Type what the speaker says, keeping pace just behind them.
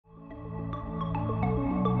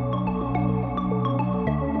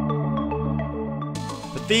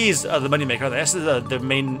These are the moneymaker, aren't they? This is the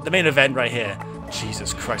main event right here.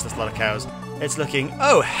 Jesus Christ, that's a lot of cows. It's looking,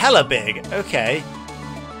 oh, hella big. Okay.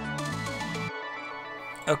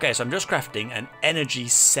 Okay, so I'm just crafting an energy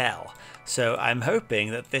cell. So I'm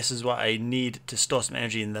hoping that this is what I need to store some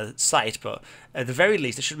energy in the site, but at the very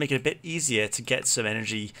least it should make it a bit easier to get some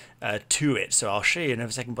energy to it. So I'll show you in a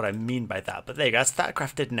second what I mean by that. But there you go, that's that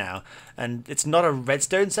crafted now. And it's not a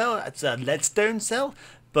redstone cell, it's a leadstone cell.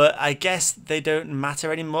 But I guess they don't matter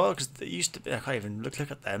anymore because they used to be, I can't even look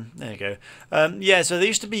at them. There you go. Yeah, so there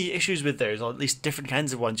used to be issues with those, or at least different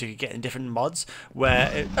kinds of ones you could get in different mods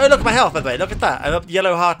where... oh, look at my health, by the way. Look at that. I'm up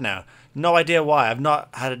yellow heart now. No idea why. I've not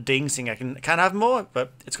had a ding saying I can have more,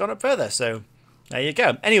 but it's gone up further, so... there you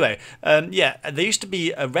go. Anyway, yeah, there used to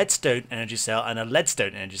be a redstone energy cell and a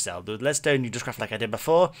leadstone energy cell. The leadstone you just craft like I did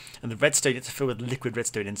before, and the redstone you have to fill with liquid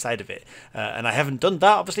redstone inside of it. And I haven't done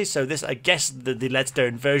that, obviously, so this, I guess, the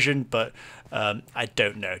leadstone version, but I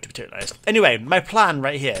don't know, to be totally honest. Anyway, my plan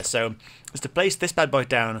right here, so... is to place this bad boy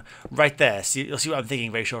down right there. So you'll see what I'm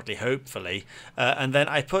thinking very shortly, hopefully. And then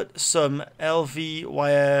I put some LV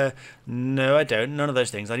wire... no, I don't. None of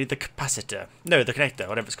those things. I need the capacitor. No, the connector,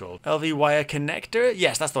 whatever it's called. LV wire connector?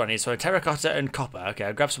 Yes, that's the one I need. So terracotta and copper. Okay,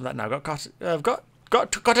 I'll grab some of that now. I've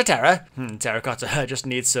got terra. Terracotta. I just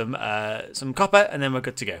need some copper, and then we're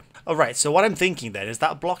good to go. Alright, so what I'm thinking then is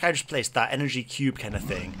that block I just placed, that energy cube kind of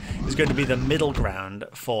thing, is going to be the middle ground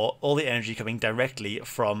for all the energy coming directly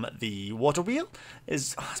from the water wheel.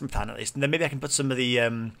 That's my plan at least. And then maybe I can put some of the,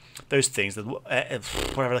 those things,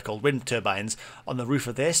 whatever they're called, wind turbines, on the roof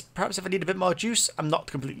of this. Perhaps if I need a bit more juice, I'm not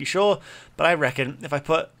completely sure. But I reckon if I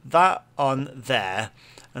put that on there,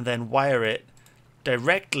 and then wire it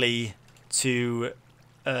directly to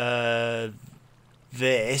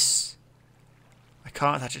this... I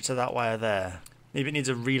can't attach it to that wire there. Maybe it needs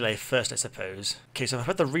a relay first, I suppose. Okay, so if I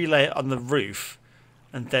put the relay on the roof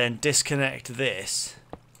and then disconnect this,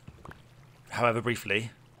 however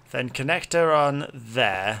briefly, then connector on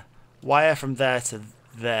there, wire from there to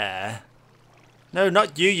there. No,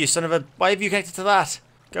 not you, you son of a... why have you connected to that?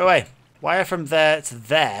 Go away. Wire from there to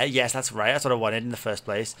there. Yes, that's right. That's what I wanted in the first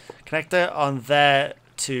place. Connector on there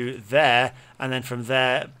to there, and then from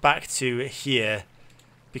there back to here,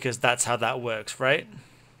 because that's how that works, right?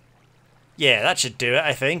 Yeah, that should do it,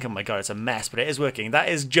 I think. Oh my god, it's a mess, but it is working. That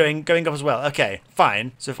is going up as well. Okay,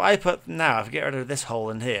 fine. So if I put now, if I get rid of this hole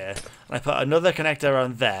in here, and I put another connector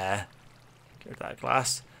on there, get rid of that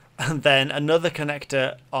glass, and then another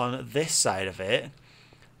connector on this side of it,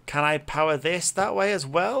 can I power this that way as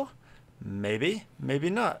well? Maybe, maybe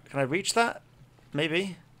not. Can I reach that?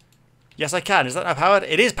 Maybe. Yes, I can. Is that now powered?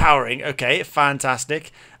 It is powering. Okay,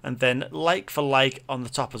 fantastic. And then like for like on the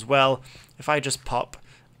top as well. If I just pop,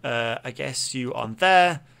 I guess you on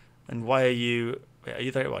there, and why are you... wait, are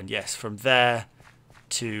you the right one? Yes, from there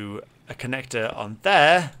to a connector on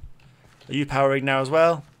there. Are you powering now as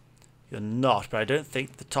well? You're not, but I don't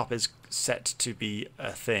think the top is set to be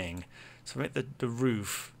a thing. So make the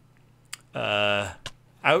roof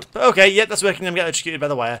out. Okay, yeah, that's working. I'm getting electrocuted by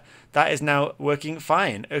the wire. That is now working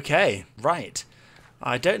fine. Okay, right.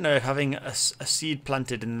 I don't know if having a seed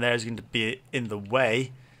planted in there is going to be in the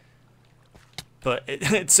way, but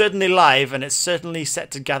it's certainly live, and it's certainly set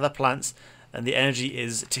to gather plants, and the energy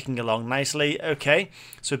is ticking along nicely. Okay,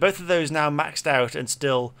 so both of those now maxed out and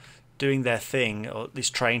still doing their thing, or at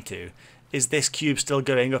least trying to. Is this cube still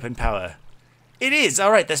going up in power? It is!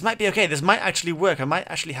 Alright, this might be okay. This might actually work. I might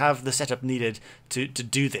actually have the setup needed to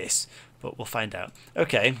do this, but we'll find out.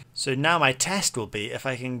 Okay, so now my test will be if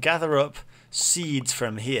I can gather up seeds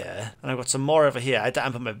from here, and I've got some more over here. I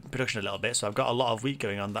dampened up my production a little bit, so I've got a lot of wheat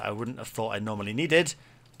going on that I wouldn't have thought I normally needed.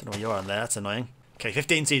 Don't know where you are on there, that's annoying. Okay,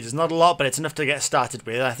 15 seeds is not a lot, but it's enough to get started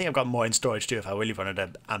with. I think I've got more in storage too if I really wanted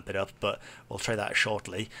to amp it up, but we'll try that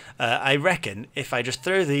shortly. I reckon if I just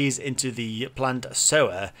throw these into the plant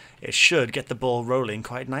sower, it should get the ball rolling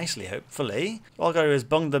quite nicely, hopefully. All I've got to do is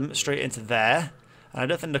bung them straight into there, and I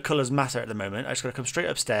don't think the colours matter at the moment. I just got to come straight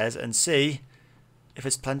upstairs and see if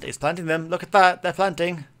it's planting them. Look at that, they're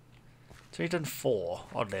planting. It's only done 4,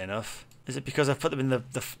 oddly enough. Is it because I've put them in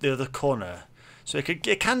the other corner? So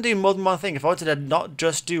it can do more than one thing. If I wanted to not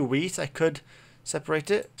just do wheat, I could separate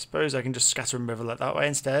it. Suppose I can just scatter them over like that way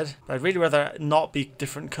instead. But I'd really rather not be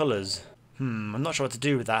different colours. I'm not sure what to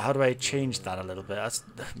do with that. How do I change that a little bit? That's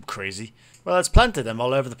crazy. Well, it's planted them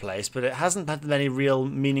all over the place, but it hasn't planted any real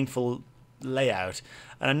meaningful layout.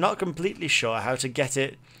 And I'm not completely sure how to get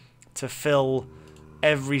it to fill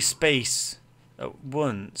every space at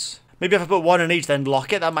once. Maybe if I put one in each, then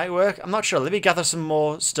lock it, that might work. I'm not sure. Let me gather some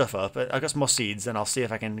more stuff up. I've got some more seeds, and I'll see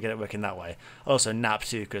if I can get it working that way. I'll also nap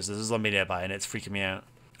too, because there's a zombie nearby, and it's freaking me out.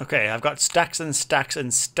 Okay, I've got stacks and stacks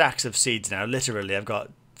and stacks of seeds now. Literally, I've got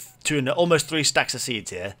almost 3 stacks of seeds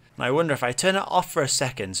here. And I wonder if I turn it off for a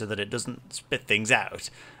second so that it doesn't spit things out,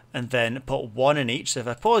 and then put 1 in each. So if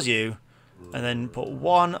I pause you, and then put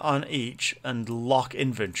 1 on each and lock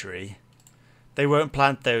inventory, they won't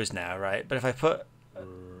plant those now, right? But if I put...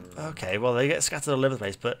 Okay, well, they get scattered all over the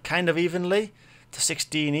place, but kind of evenly to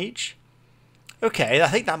 16 each. Okay, I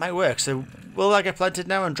think that might work. So will that get planted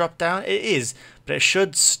now and drop down? It is, but it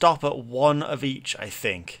should stop at 1 of each, I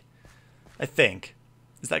think. Is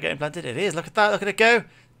that getting planted? It is. Look at that. Look at it go.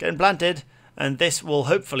 Getting planted. And this will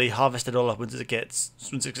hopefully harvest it all up once it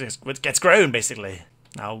gets grown, basically.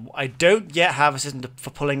 Now, I don't yet have a system for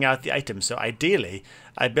pulling out the items, so ideally,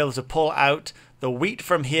 I'd be able to pull out the wheat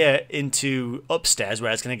from here into upstairs,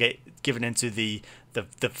 where it's going to get given into the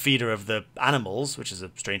feeder of the animals, which is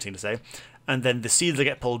a strange thing to say, and then the seeds will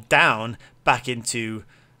get pulled down back into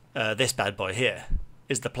this bad boy here,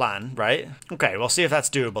 is the plan, right? Okay, we'll see if that's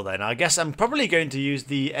doable then. I guess I'm probably going to use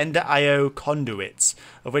the Ender IO conduits,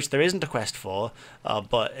 of which there isn't a quest for,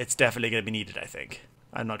 but it's definitely going to be needed, I think.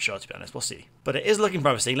 I'm not sure, to be honest. We'll see. But it is looking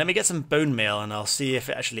promising. Let me get some bone meal and I'll see if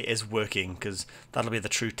it actually is working, because that'll be the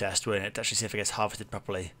true test, won't it? To actually see if it gets harvested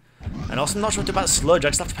properly. And also, I'm not sure about sludge.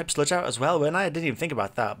 I still have to pipe sludge out as well, won't I? I didn't even think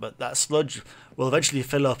about that, but that sludge will eventually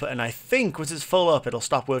fill up, and I think once it's full up, it'll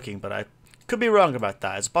stop working, but I could be wrong about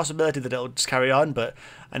that. It's a possibility that it'll just carry on, but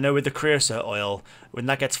I know with the creosote oil, when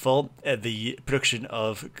that gets full, the production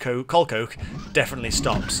of coal coke definitely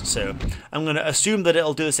stops. So I'm going to assume that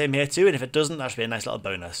it'll do the same here too, and if it doesn't, that should be a nice little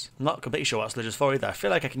bonus. I'm not completely sure what sludge is for either. I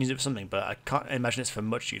feel like I can use it for something, but I can't imagine it's for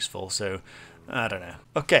much useful, so I don't know.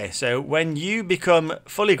 Okay, so when you become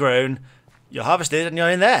fully grown, you're harvested and you're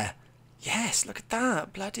in there. Yes, look at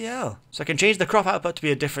that. Bloody hell. So I can change the crop output to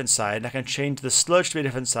be a different side, and I can change the sludge to be a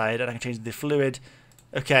different side, and I can change the fluid.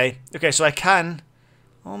 Okay, so I can...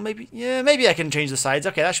 Oh, maybe... Yeah, maybe I can change the sides.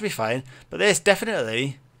 Okay, that should be fine. But this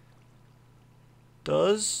definitely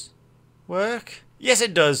does work. Yes,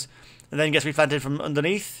 it does. And then gets replanted from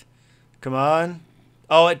underneath. Come on.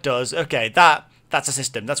 Oh, it does. Okay, that's a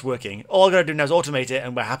system. That's working. All I'm going to do now is automate it,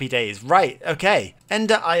 and we're happy days. Right, okay.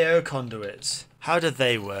 Ender IO conduits. How do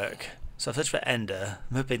they work? So I've searched for Ender.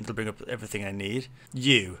 I'm hoping it'll bring up everything I need.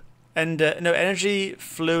 Ender, no, energy,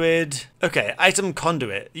 fluid. Okay, item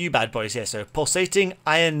conduit. You bad boys here. So pulsating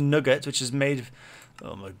iron nugget, which is made of...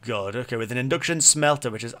 Oh my god. Okay, with an induction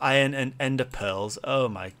smelter, which is iron and ender pearls. Oh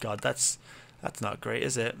my god, that's not great,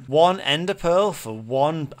 is it? 1 ender pearl for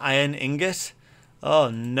 1 iron ingot?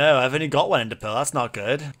 Oh no, I've only got 1 ender pearl. That's not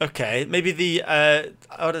good. Okay, maybe the...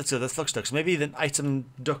 oh, that's the flux duct. So maybe the item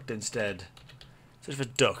duct instead. Search for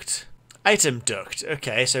duct. Item duct.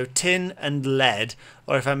 Okay, so tin and lead,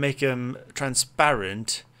 or if I make them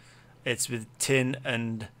transparent, it's with tin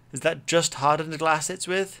and... Is that just hardened glass it's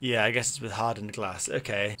with? Yeah, I guess it's with hardened glass.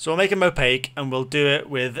 Okay, so we'll make them opaque, and we'll do it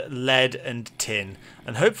with lead and tin.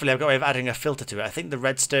 And hopefully I've got a way of adding a filter to it. I think the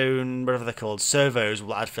redstone, whatever they're called, servos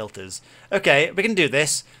will add filters. Okay, we can do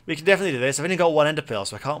this. We can definitely do this. I've only got 1 ender pearl,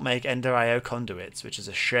 so I can't make Ender IO conduits, which is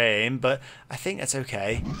a shame, but I think that's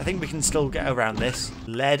okay. I think we can still get around this.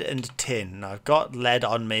 Lead and tin. Now, I've got lead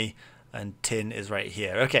on me, and tin is right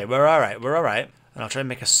here. Okay, we're alright, we're alright. And I'll try and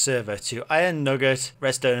make a servo too. Iron nugget,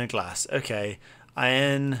 redstone and glass. Okay.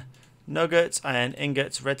 Iron nuggets, iron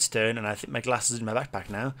ingots, redstone, and I think my glass is in my backpack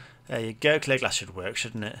now. There you go. Clear glass should work,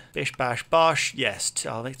 shouldn't it? Bish bash bosh. Yes,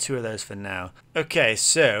 I'll make 2 of those for now. Okay,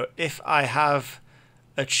 so if I have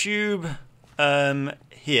a tube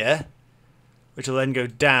here, which will then go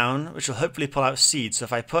down, which will hopefully pull out seeds. So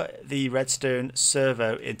if I put the redstone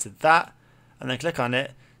servo into that and then click on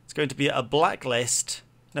it, it's going to be a black list,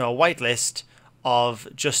 no, a white list of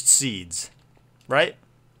just seeds, right?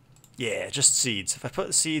 Yeah, just seeds. If I put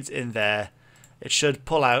the seeds in there, it should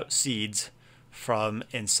pull out seeds from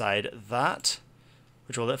inside that,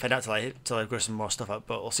 which we'll find out till I grow some more stuff up,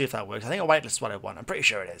 but we'll see if that works. I think a white list is what I want. I'm pretty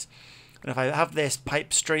sure it is. And if I have this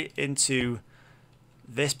pipe straight into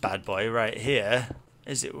this bad boy right here,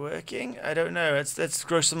 is it working? I don't know. Let's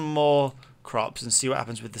grow some more crops and see what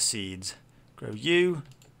happens with the seeds. Grow you.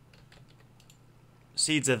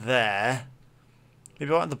 Seeds are there.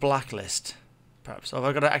 Maybe I want the blacklist, perhaps. Or have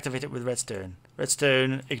I got to activate it with redstone?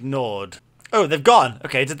 Redstone ignored. Oh, they've gone.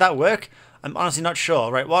 Okay, did that work? I'm honestly not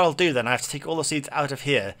sure. Right, what I'll do then, I have to take all the seeds out of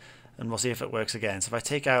here, and we'll see if it works again. So if I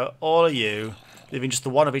take out all of you, leaving just the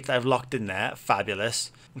 1 of each that I've locked in there,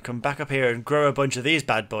 fabulous. And come back up here and grow a bunch of these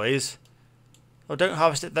bad boys. Oh, don't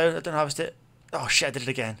harvest it though. Don't harvest it. Oh shit, I did it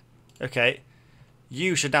again. Okay.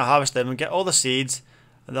 You should now harvest them and get all the seeds,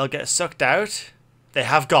 and they'll get sucked out. They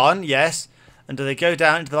have gone, yes. And do they go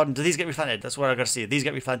down to the bottom? Do these get replanted? That's what I've got to see. These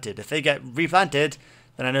get replanted. If they get replanted,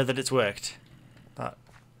 then I know that it's worked. That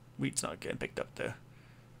wheat's not getting picked up though.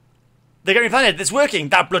 They're getting planted. It's working.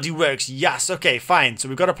 That bloody works. Yes. Okay, fine. So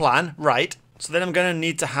we've got a plan. Right. So then I'm going to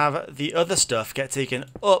need to have the other stuff get taken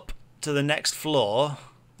up to the next floor,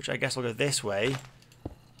 which I guess will go this way.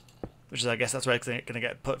 Which is, I guess that's where it's going to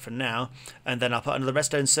get put for now. And then I'll put another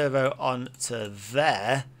redstone servo onto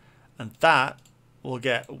there. And that will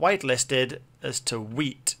get whitelisted as to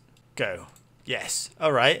wheat. Go. Yes.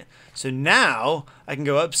 All right. So now I can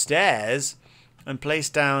go upstairs and place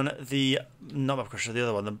down the, not my crusher, the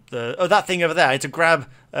other one, oh, that thing over there. I need to grab,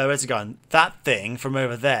 where's it gone? That thing from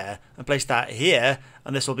over there and place that here,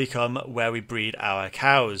 and this will become where we breed our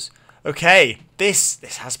cows. Okay, this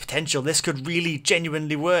has potential. This could really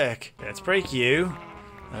genuinely work. Let's break you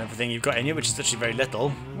and everything you've got in you, which is actually very little.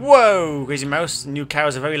 Whoa, crazy mouse. New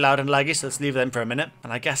cows are very loud and laggy, so let's leave them for a minute.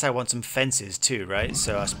 And I guess I want some fences too, right?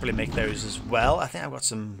 So I should probably make those as well. I think I've got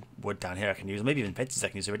some wood down here I can use, or maybe even fences I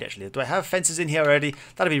can use already, actually. Do I have fences in here already?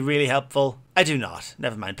 That'd be really helpful. I do not.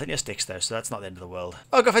 Never mind. Plenty of sticks though, so that's not the end of the world.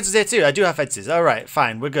 Oh, I've got fences here too. I do have fences. All right,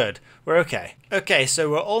 fine. We're good. We're okay. Okay,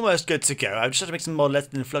 so we're almost good to go. I've just had to make some more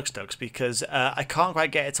lead flux ducts because I can't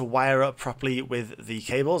quite get it to wire up properly with the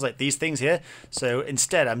cables, like these things here. So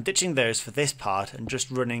instead, I'm ditching those for this part and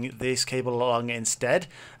just running this cable along instead.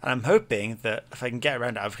 And I'm hoping that if I can get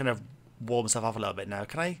around it, I've kind of warmed myself off a little bit now.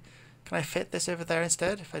 Can I fit this over there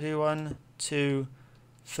instead? If I do 1, 2,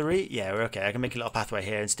 3, yeah, we're okay. I can make a little pathway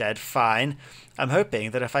here instead. Fine. I'm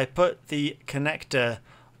hoping that if I put the connector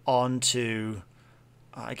onto,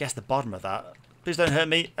 I guess, the bottom of that. Please don't hurt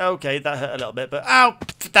me. Okay, that hurt a little bit, but ow!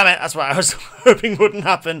 Damn it! That's what I was hoping wouldn't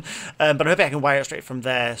happen. But I'm hoping I can wire it straight from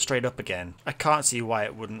there, straight up again. I can't see why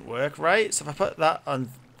it wouldn't work, right? So if I put that on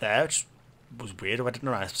there, which was weird, I didn't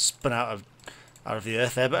know I spun out of the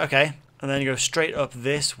earth there, but okay. And then you go straight up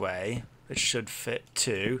this way, which should fit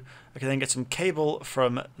too. I can then get some cable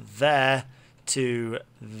from there to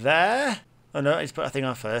there. Oh no, I need to put a thing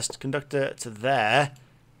on first. Conductor to there.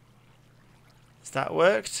 Has that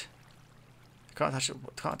worked? Can't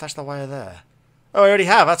attach the wire there. Oh, I already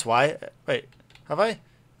have, that's why. Wait, have I?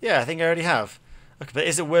 Yeah, I think I already have. Okay, but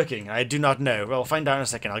is it working? I do not know. Well, we'll find out in a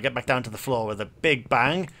second. I'll get back down to the floor with a big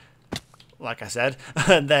bang, like I said,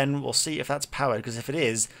 and then we'll see if that's powered, because if it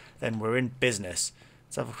is, then we're in business.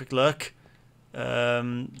 Let's have a quick look.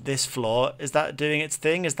 This floor, is that doing its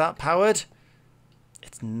thing? Is that powered?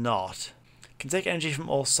 It's not. Can take energy from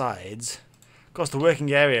all sides. Of course, the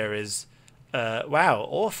working area is, wow,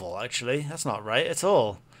 awful, actually. That's not right at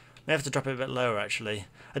all. May have to drop it a bit lower, actually.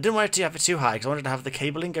 I didn't want it to have it too high, because I wanted to have the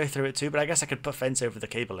cabling go through it too, but I guess I could put fence over the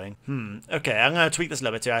cabling. Okay, I'm going to tweak this a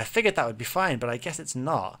little bit too. I figured that would be fine, but I guess it's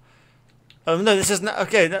not. Oh, no, this isn't.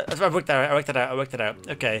 Okay, I worked that out. I worked that out.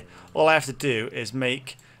 Okay, all I have to do is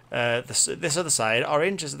make this other side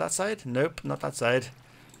orange. Is it that side? Nope, not that side.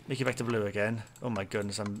 Make it back to blue again. Oh my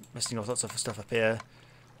goodness, I'm missing all sorts of stuff up here.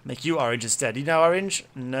 Make you orange instead. You know orange?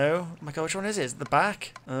 No. Oh my god, which one is it? Is it the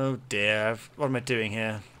back? Oh dear, what am I doing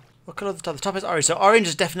here? What colour the top? The top is orange, so orange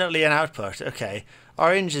is definitely an output. Okay,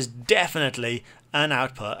 orange is definitely an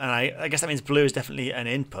output, and I guess that means blue is definitely an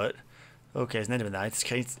input. Okay, it's an end of the night.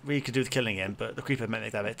 We could do the killing him, but the creeper might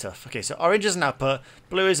make that a bit tough. Okay, so orange is an output,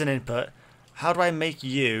 blue is an input. How do I make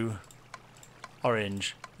you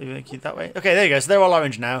orange? Maybe make you that way? Okay, there you go. So they're all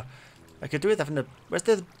orange now. I could do it from the... Where's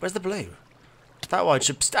the blue? That one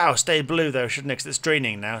should stay blue though, shouldn't it? Because it's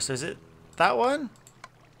draining now. So is it that one?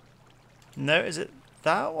 No, is it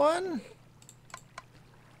that one?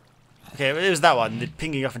 Okay, it was that one. The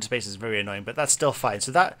pinging off into space is very annoying, but that's still fine. So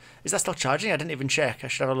is that still charging? I didn't even check. I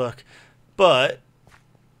should have a look. But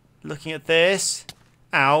looking at this,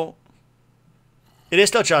 ow, it is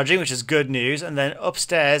still charging, which is good news. And then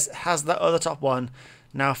upstairs has that other top one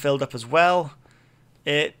now filled up as well.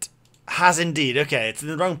 It has indeed. Okay, it's in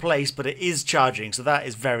the wrong place, but it is charging. So that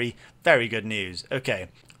is very, very good news. Okay,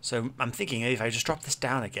 so I'm thinking if I just drop this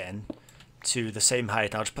down again to the same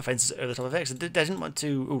height, I'll just put fences over the top of it. I didn't want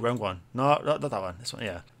to... Oh, wrong one. No, not that one. This one,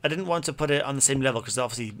 yeah. I didn't want to put it on the same level because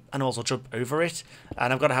obviously animals will jump over it.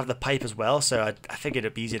 And I've got to have the pipe as well, so I figured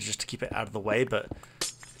it'd be easier just to keep it out of the way, but...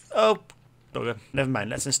 Oh, okay. Never mind.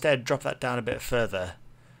 Let's instead drop that down a bit further.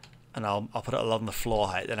 And I'll put it along the floor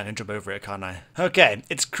height, then I can jump over it, can't I? Okay,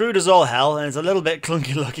 it's crude as all hell, and it's a little bit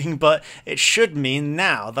clunky looking, but it should mean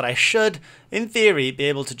now that I should, in theory, be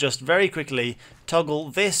able to just very quickly toggle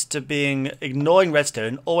this to being ignoring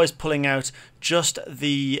redstone, always pulling out just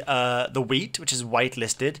the wheat, which is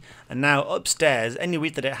whitelisted, and now upstairs, any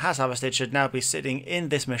wheat that it has harvested should now be sitting in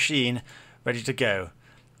this machine, ready to go.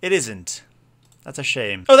 It isn't. That's a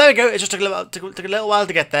shame. Oh, there we go. It just took a little while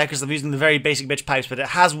to get there because I'm using the very basic bitch pipes, but it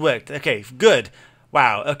has worked. Okay, good.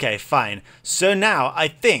 Wow, okay, fine. So now I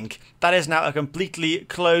think that is now a completely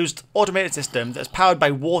closed automated system that's powered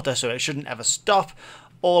by water, so it shouldn't ever stop.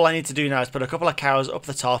 All I need to do now is put a couple of cows up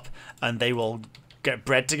the top and they will get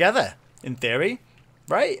bred together, in theory.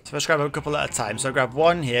 Right? So let's grab a couple at a time. So I grab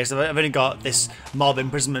one here, because I've only got this mob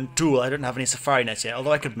imprisonment tool. I don't have any safari nets yet,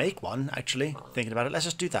 although I could make one, actually. Thinking about it, let's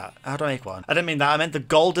just do that. How do I make one? I didn't mean that, I meant the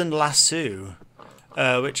golden lasso.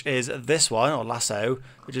 Which is this one, or lasso,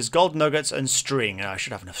 which is gold nuggets and string. I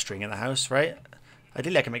should have enough string in the house, right?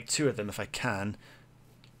 Ideally, I can make 2 of them if I can.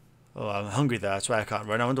 Oh, I'm hungry there, that's why I can't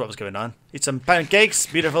run. I wonder what was going on. Eat some pancakes,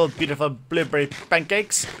 beautiful, beautiful blueberry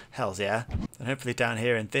pancakes. Hells yeah. And hopefully down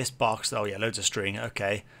here in this box, oh yeah, loads of string,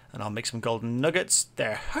 okay. And I'll make some golden nuggets.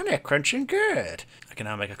 They're honey crunching good. I can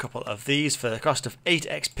now make a couple of these for the cost of 8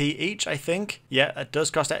 XP each, I think. Yeah, it does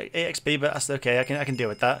cost 8 XP, but that's okay. I can deal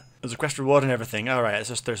with that. There's a quest reward and everything. All right, let's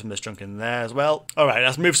just throw some of this junk in there as well. All right,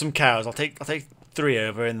 let's move some cows. I'll take 3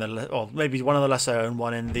 over in the, or maybe one in the lasso and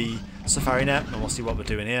one in the safari net, and we'll see what we're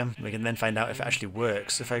doing here. We can then find out if it actually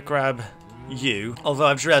works. If I grab you, although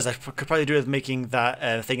I've just realised I could probably do with making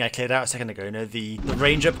that thing I cleared out a second ago, you know, the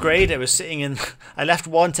range upgrade. It was sitting in, I left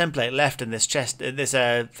one template left in this chest, this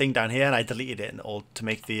thing down here, and I deleted it all to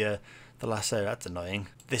make the lasso. That's annoying.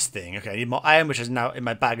 This thing, okay, I need more iron, which is now in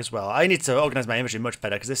my bag as well. I need to organise my inventory much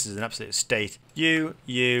better, because this is an absolute state. You,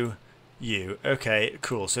 okay,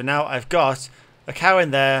 cool. So now I've got a cow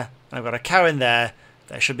in there, and I've got a cow in there.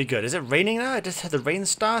 That should be good. Is it raining now? I just had the rain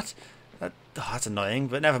start. That's annoying,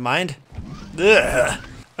 but never mind. Ugh.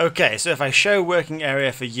 Okay, so if I show working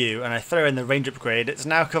area for you and I throw in the range upgrade, it's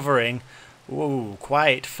now covering, ooh,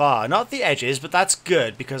 quite far. Not the edges, but that's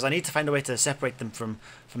good because I need to find a way to separate them from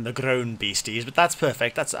the grown beasties, but that's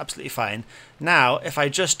perfect. That's absolutely fine. Now, if I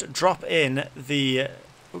just drop in the...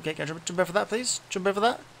 Okay, can I jump over that, please? Jump over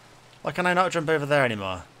that? Why can I not jump over there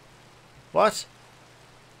anymore? What?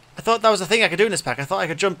 I thought that was a thing I could do in this pack. I thought I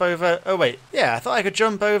could jump over... Oh, wait. Yeah, I thought I could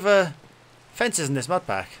jump over fences in this mod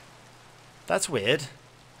pack. That's weird.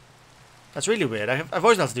 That's really weird. I've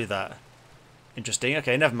always known how to do that. Interesting.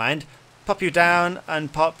 Okay, never mind. Pop you down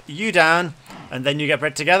and pop you down. And then you get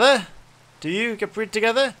bred together. Do you get bred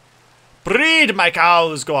together? Breed, my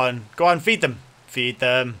cows! Go on. Go on, feed them. Feed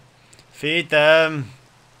them. Feed them.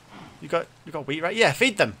 You got wheat, right? Yeah,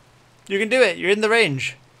 feed them. You can do it. You're in the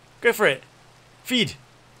range. Go for it. Feed.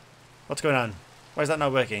 What's going on? Why is that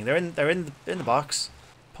not working? They're in the box.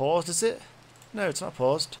 Paused, is it? No, it's not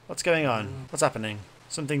paused. What's going on? What's happening?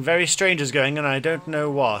 Something very strange is going on, and I don't know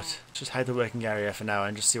what. Just hide the working area for now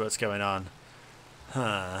and just see what's going on.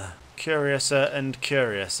 Huh. Curiouser and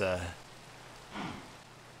curiouser.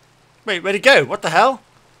 Wait, where'd it go? What the hell?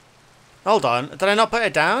 Hold on. Did I not put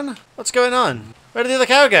it down? What's going on? Where did the other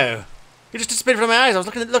cow go? He just disappeared from my eyes. I was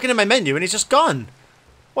looking at my menu and he's just gone.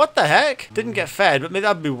 What the heck? Didn't get fed, but maybe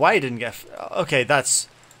that'd be why he didn't get okay, that's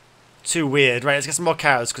too weird. Right, let's get some more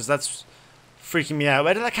cows because that's freaking me out.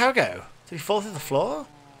 Where did that cow go? Did he fall through the floor?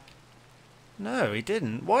 No, he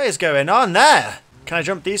didn't. What is going on there? Can I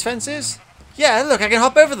jump these fences? Yeah, look, I can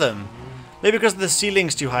hop over them. Maybe because the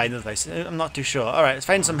ceiling's too high in the place. I'm not too sure. Alright, let's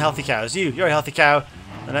find some healthy cows. You're a healthy cow.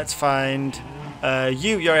 And let's find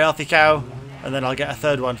you're a healthy cow. And then I'll get a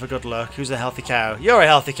third one for good luck. Who's a healthy cow? You're a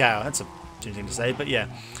healthy cow. That's a strange thing to say, but yeah.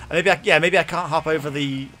 Maybe I can't hop over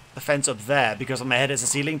the fence up there because on my head it's a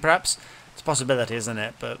ceiling, perhaps. It's a possibility, isn't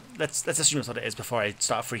it? But let's assume that's what it is before I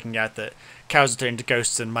start freaking out that cows are turning into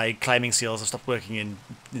ghosts and my climbing seals have stopped working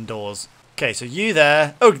indoors. Okay, so you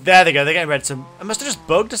there. Oh, there they go. They're getting ready. So I must have just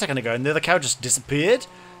bugged a second ago and the other cow just disappeared.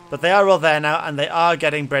 But they are all there now and they are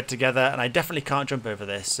getting bred together and I definitely can't jump over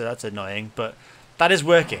this, so that's annoying. But that is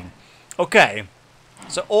working. Okay,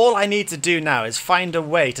 so all I need to do now is find a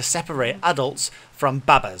way to separate adults from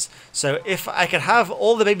babas. So if I could have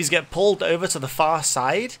all the babies get pulled over to the far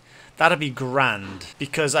side, that'd be grand.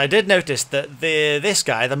 Because I did notice that this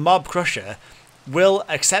guy, the mob crusher, will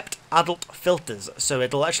accept adult filters. So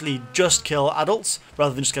it'll actually just kill adults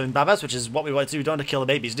rather than just killing babas, which is what we want to do. We don't want to kill the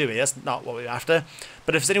babies, do we? That's not what we're after.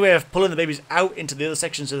 But if there's any way of pulling the babies out into the other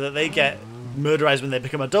section so that they get murderized when they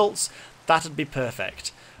become adults, that'd be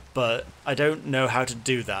perfect. But I don't know how to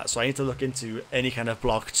do that, so I need to look into any kind of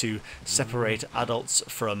block to separate adults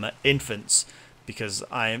from infants, because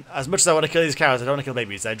as much as I want to kill these cows, I don't want to kill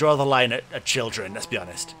babies. I draw the line at children, let's be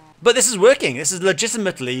honest. But this is working. This is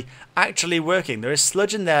legitimately actually working. There is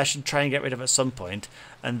sludge in there I should try and get rid of at some point,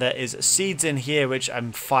 and there is seeds in here which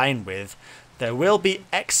I'm fine with. There will be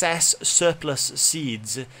excess surplus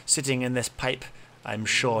seeds sitting in this pipe, I'm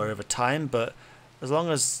sure, over time, but as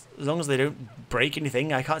long as they don't break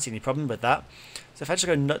anything, I can't see any problem with that. So if I just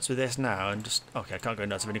go nuts with this now and just... Okay, I can't go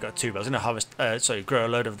nuts, I've only got 2, but I was going to harvest... grow a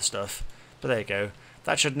load of the stuff. But there you go.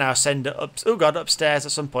 That should now send it up. Oh god, upstairs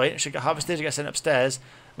at some point. It should get harvested to get sent upstairs.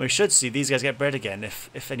 And we should see these guys get bred again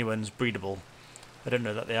if anyone's breedable. I don't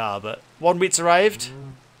know that they are, but 1 wheat's arrived.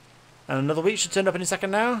 And another wheat should turn up any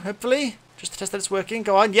second now, hopefully. Just to test that it's working.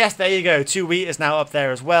 Go on. Yes, there you go. 2 wheat is now up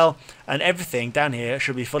there as well. And everything down here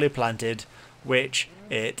should be fully planted, which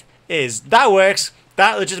it is. That works.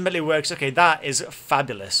 That legitimately works. Okay, that is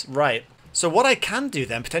fabulous. Right. So what I can do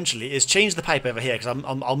then, potentially, is change the pipe over here, because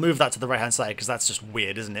I'll move that to the right-hand side, because that's just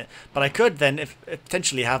weird, isn't it? But I could then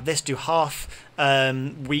potentially have this do half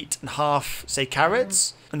wheat and half, say,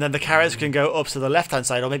 carrots, and then the carrots can go up to the left-hand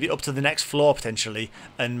side, or maybe up to the next floor, potentially,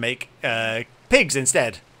 and make pigs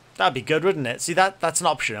instead. That'd be good, wouldn't it? See, that's an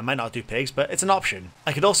option. I might not do pigs, but it's an option.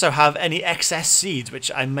 I could also have any excess seeds,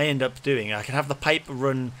 which I may end up doing. I can have the pipe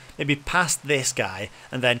run maybe past this guy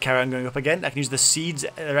and then carry on going up again. I can use the seeds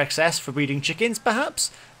that are excess for breeding chickens,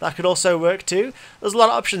 perhaps. That could also work too. There's a lot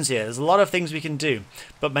of options here. There's a lot of things we can do.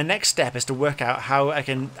 But my next step is to work out how I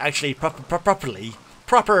can actually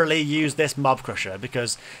properly use this mob crusher,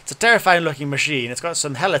 because it's a terrifying looking machine. It's got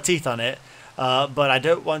some hella teeth on it. But I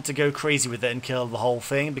don't want to go crazy with it and kill the whole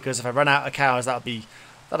thing, because if I run out of cows, that'll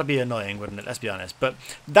be annoying, wouldn't it? Let's be honest. But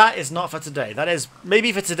that is not for today. That is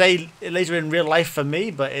maybe for today later in real life for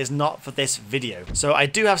me, but is not for this video. So I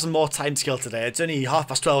do have some more time to kill today. It's only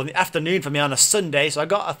 12:30 in the afternoon for me on a Sunday, so I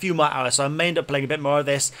got a few more hours. So I may end up playing a bit more of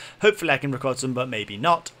this. Hopefully I can record some, but maybe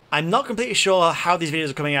not. I'm not completely sure how these videos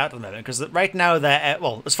are coming out at the moment, because right now they're,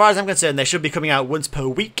 well, as far as I'm concerned, they should be coming out once per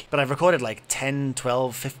week, but I've recorded like 10,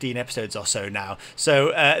 12, 15 episodes or so now.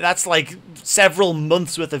 So that's like several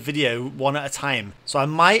months worth of video, one at a time. So I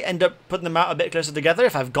might end up putting them out a bit closer together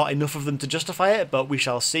if I've got enough of them to justify it, but we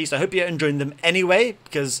shall see. So I hope you're enjoying them anyway,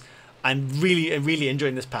 because I'm really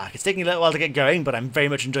enjoying this pack. It's taking a little while to get going, but I'm very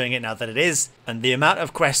much enjoying it now that it is. And the amount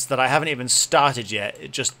of quests that I haven't even started yet, it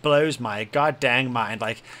just blows my goddamn mind.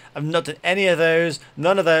 Like, I've not done any of those,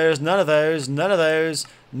 none of those, none of those, none of those,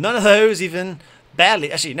 none of those even.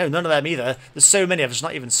 Barely. Actually, no, none of them either. There's so many I've just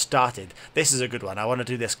not even started. This is a good one. I want to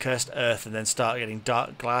do this Cursed Earth and then start getting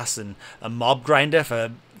Dark Glass and a mob grinder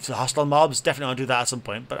for hostile mobs. Definitely want to do that at some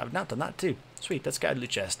point, but I've not done that too. Sweet, let's get a loot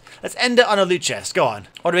chest. Let's end it on a loot chest. Go on.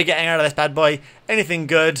 What are we getting out of this bad boy? Anything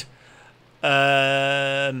good?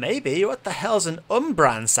 Maybe. What the hell's an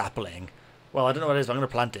Umbran sapling? Well, I don't know what it is, but I'm going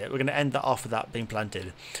to plant it. We're going to end that off with that being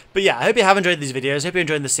planted. But yeah, I hope you have enjoyed these videos. Hope you're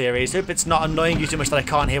enjoying the series. Hope it's not annoying you too much that I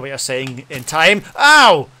can't hear what you're saying in time.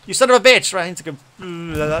 Ow! You son of a bitch! Right, I need to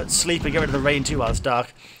go sleep and get rid of the rain too while it's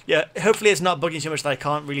dark. Yeah, hopefully it's not bugging too much that I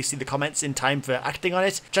can't really see the comments in time for acting on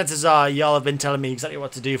it. Chances are y'all have been telling me exactly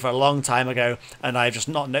what to do for a long time ago, and I've just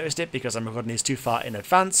not noticed it because I'm recording these too far in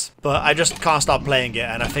advance. But I just can't stop playing it,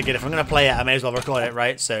 and I figured if I'm going to play it, I may as well record it,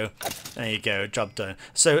 right? So there you go, job done.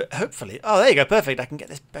 So hopefully, oh, there you go, perfect. I can get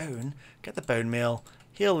this bone, get the bone meal,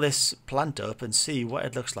 heal this plant up, and see what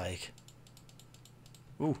it looks like.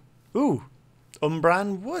 Ooh, ooh.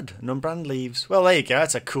 Umbran wood and Umbran leaves. Well, there you go.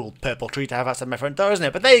 That's a cool purple tree to have outside my front door, isn't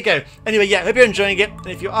it? But there you go. Anyway, yeah, hope you're enjoying it. And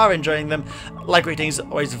if you are enjoying them, like ratings are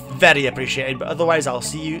always very appreciated. But otherwise, I'll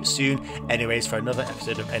see you soon anyways for another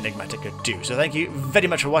episode of Enigmatica 2. So thank you very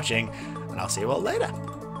much for watching, and I'll see you all later.